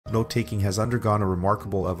note-taking has undergone a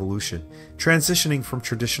remarkable evolution, transitioning from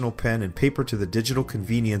traditional pen and paper to the digital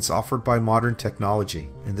convenience offered by modern technology.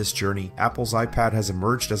 In this journey, Apple's iPad has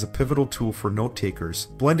emerged as a pivotal tool for note-takers,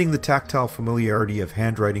 blending the tactile familiarity of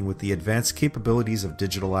handwriting with the advanced capabilities of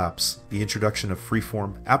digital apps. The introduction of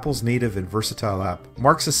Freeform, Apple's native and versatile app,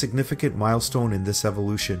 marks a significant milestone in this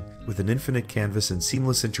evolution. With an infinite canvas and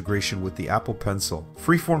seamless integration with the Apple Pencil,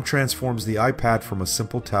 Freeform transforms the iPad from a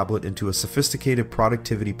simple tablet into a sophisticated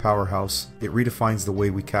productivity powerhouse. It redefines the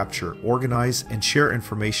way we capture, organize, and share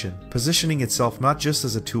information, positioning itself not just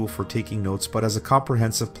as a tool for taking notes but as a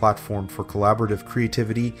comprehensive platform for collaborative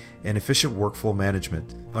creativity and efficient workflow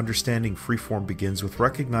management. Understanding Freeform begins with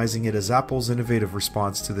recognizing it as Apple's innovative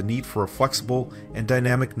response to the need for a flexible and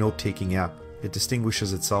dynamic note-taking app. It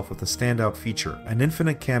distinguishes itself with a standout feature, an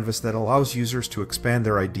infinite canvas that allows users to expand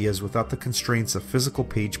their ideas without the constraints of physical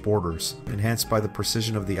page borders. Enhanced by the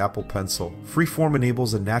precision of the Apple Pencil, Freeform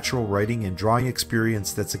enables a natural writing and drawing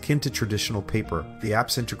experience that's akin to traditional paper. The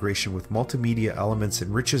app's integration with multimedia elements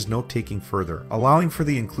enriches note-taking further, allowing for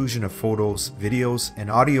the inclusion of photos, videos,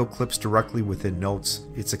 and audio clips directly within notes.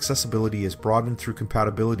 Its accessibility is broadened through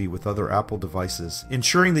compatibility with other Apple devices,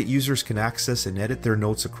 ensuring that users can access and edit their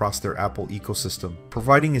notes across their Apple ecosystem,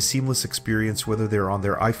 providing a seamless experience whether they're on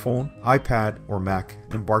their iPhone, iPad, or Mac.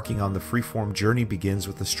 Embarking on the Freeform journey begins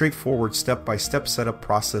with a straightforward step-by-step setup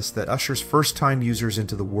process that ushers first-time users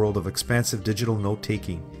into the world of expansive digital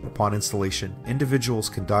note-taking. Upon installation, individuals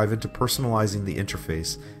can dive into personalizing the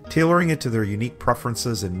interface, tailoring it to their unique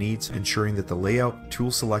preferences and needs, ensuring that the layout,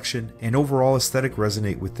 tool selection, and overall aesthetic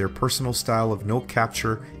resonate with their personal style of note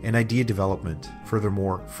capture and idea development.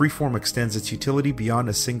 Furthermore, Freeform extends its utility beyond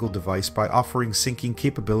a single device by offering syncing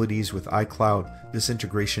capabilities with iCloud. This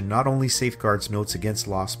integration not only safeguards notes against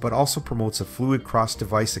loss, but also promotes a fluid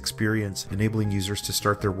cross-device experience, enabling users to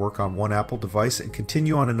start their work on one Apple device and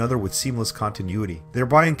continue on another with seamless continuity,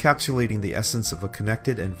 thereby encapsulating the essence of a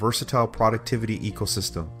connected and versatile productivity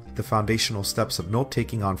ecosystem. The foundational steps of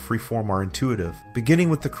note-taking on Freeform are intuitive, beginning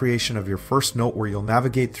with the creation of your first note where you'll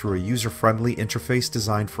navigate through a user-friendly interface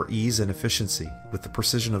designed for ease and efficiency. With the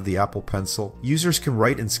precision of the Apple Pencil, users can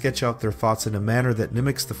write and sketch out their thoughts in a manner that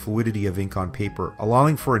mimics the fluidity of ink on paper,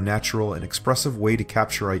 allowing for a natural and expressive way to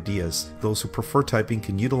capture ideas. Those who prefer typing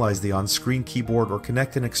can utilize the on-screen keyboard or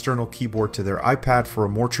connect an external keyboard to their iPad for a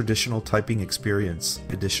more traditional typing experience.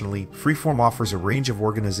 Additionally, Freeform offers a range of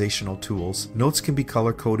organizational tools. Notes can be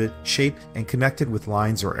color-coded, shaped, and connected with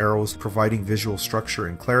lines or arrows, providing visual structure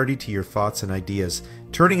and clarity to your thoughts and ideas,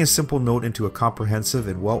 turning a simple note into a comprehensive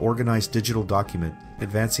and well-organized digital document.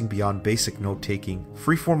 Advancing beyond basic note-taking,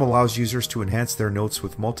 Freeform allows users to enhance their notes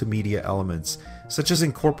with multimedia elements, such as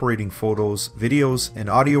incorporating photos, videos, and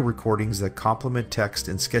audio recordings that complement text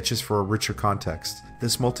and sketches for a richer context.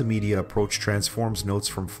 This multimedia approach transforms notes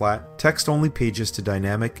from flat, text-only pages to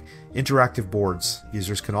dynamic, interactive boards.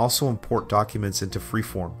 Users can also import documents into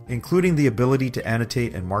Freeform, including the ability to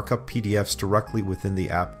annotate and mark up PDFs directly within the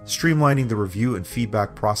app, streamlining the review and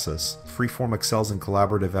feedback process. Freeform excels in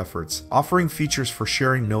collaborative efforts, offering features for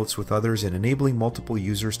sharing notes with others and enabling multiple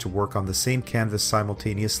users to work on the same canvas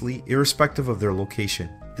simultaneously, irrespective of their location.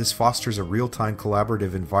 This fosters a real-time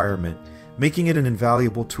collaborative environment, making it an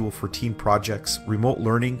invaluable tool for team projects, remote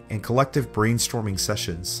learning, and collective brainstorming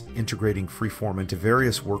sessions. Integrating Freeform into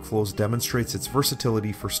various workflows demonstrates its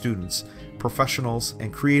versatility for students, professionals,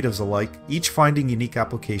 and creatives alike, each finding unique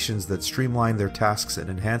applications that streamline their tasks and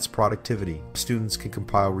enhance productivity. Students can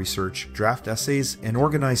compile research, draft essays, and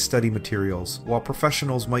organize study materials, while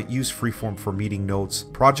professionals might use Freeform for meeting notes,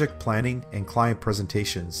 project planning, and client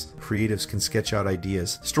presentations. Creatives can sketch out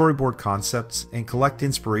ideas, storyboard concepts, and collect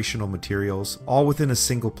inspirational materials, all within a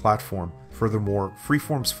single platform. Furthermore,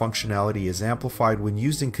 Freeform's functionality is amplified when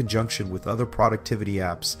used in conjunction with other productivity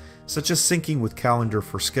apps, such as syncing with Calendar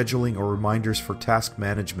for scheduling or reminders for task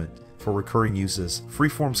management. For recurring uses,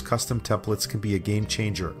 Freeform's custom templates can be a game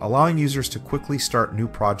changer, allowing users to quickly start new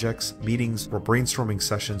projects, meetings, or brainstorming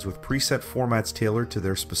sessions with preset formats tailored to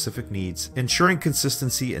their specific needs, ensuring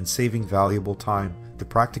consistency and saving valuable time. The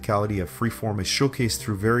practicality of Freeform is showcased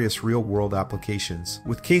through various real-world applications,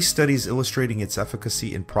 with case studies illustrating its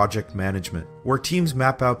efficacy in project management, where teams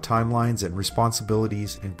map out timelines and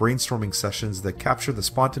responsibilities in brainstorming sessions that capture the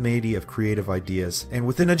spontaneity of creative ideas, and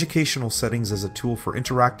within educational settings as a tool for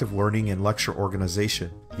interactive learning and lecture organization.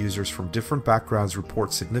 Users from different backgrounds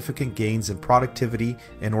report significant gains in productivity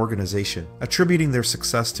and organization, attributing their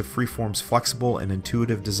success to Freeform's flexible and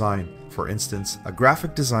intuitive design. For instance, a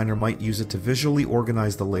graphic designer might use it to visually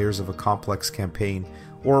organize the layers of a complex campaign,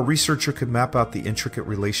 or a researcher could map out the intricate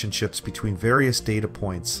relationships between various data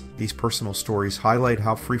points. These personal stories highlight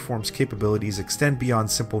how Freeform's capabilities extend beyond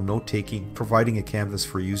simple note-taking, providing a canvas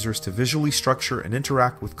for users to visually structure and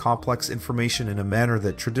interact with complex information in a manner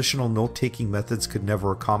that traditional note-taking methods could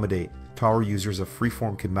never accommodate. Power users of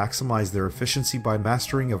Freeform can maximize their efficiency by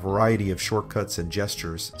mastering a variety of shortcuts and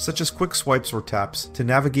gestures, such as quick swipes or taps, to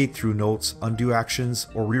navigate through notes, undo actions,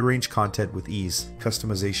 or rearrange content with ease.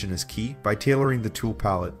 Customization is key by tailoring the tool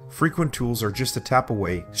palette. Frequent tools are just a tap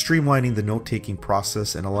away, streamlining the note-taking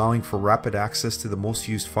process and allowing for rapid access to the most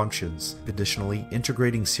used functions. Additionally,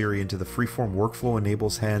 integrating Siri into the Freeform workflow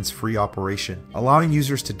enables hands-free operation, allowing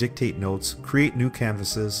users to dictate notes, create new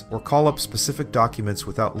canvases, or call up specific documents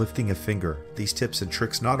without lifting a finger. These tips and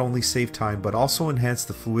tricks not only save time but also enhance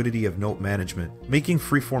the fluidity of note management, making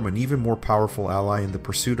Freeform an even more powerful ally in the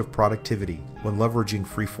pursuit of productivity. When leveraging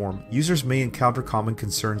Freeform, users may encounter common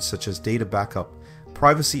concerns such as data backup,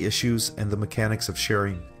 privacy issues, and the mechanics of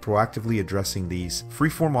sharing. Proactively addressing these,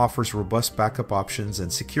 Freeform offers robust backup options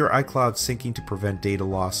and secure iCloud syncing to prevent data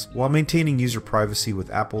loss, while maintaining user privacy with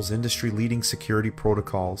Apple's industry-leading security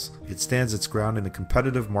protocols. It stands its ground in a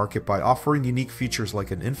competitive market by offering unique features like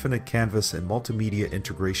an infinite canvas and multimedia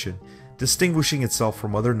integration, distinguishing itself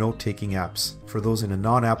from other note-taking apps. For those in a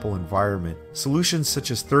non-Apple environment, solutions such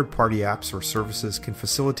as third-party apps or services can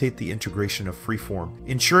facilitate the integration of Freeform,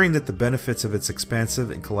 ensuring that the benefits of its expansive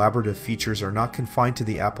and collaborative features are not confined to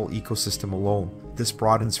the Apple ecosystem alone. This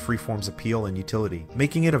broadens Freeform's appeal and utility,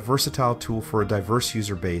 making it a versatile tool for a diverse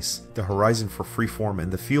user base. The horizon for Freeform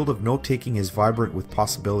and the field of note-taking is vibrant with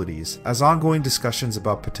possibilities, as ongoing discussions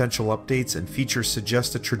about potential updates and features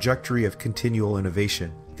suggest a trajectory of continual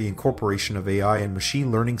innovation. The incorporation of AI and machine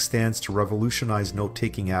learning stands to revolutionize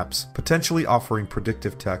note-taking apps, potentially offering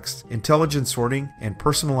predictive text, intelligent sorting, and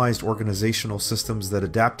personalized organizational systems that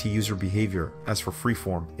adapt to user behavior. As for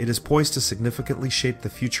Freeform, it is poised to significantly shape the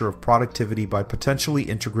future of productivity by potentially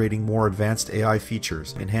integrating more advanced AI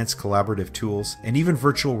features, enhanced collaborative tools, and even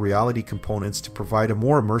virtual reality components to provide a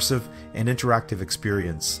more immersive and interactive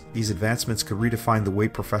experience. These advancements could redefine the way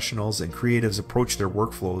professionals and creatives approach their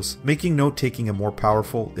workflows, making note-taking a more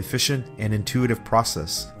powerful, efficient, and intuitive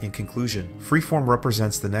process. In conclusion, Freeform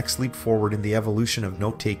represents the next leap forward in the evolution of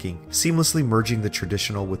note-taking, seamlessly merging the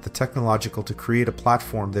traditional with the technological to create a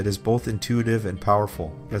platform that is both intuitive and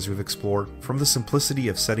powerful. As we've explored, from the simplicity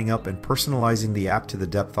of setting up and personalizing the app to the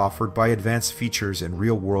depth offered by advanced features and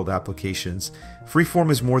real-world applications, Freeform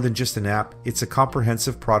is more than just an app, it's a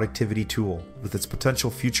comprehensive productivity tool. With its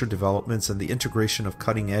potential future developments and the integration of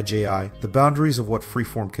cutting-edge AI, the boundaries of what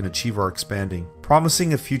Freeform can achieve are expanding,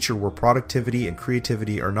 promising a future where productivity and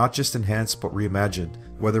creativity are not just enhanced but reimagined.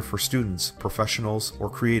 Whether for students, professionals, or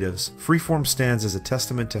creatives, Freeform stands as a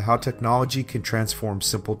testament to how technology can transform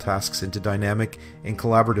simple tasks into dynamic and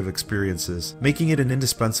collaborative experiences, making it an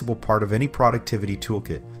indispensable part of any productivity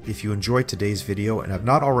toolkit. If you enjoyed today's video and have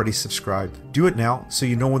not already subscribed, do it now so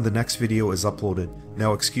you know when the next video is uploaded.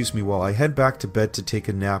 Now excuse me while I head back to bed to take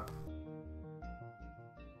a nap.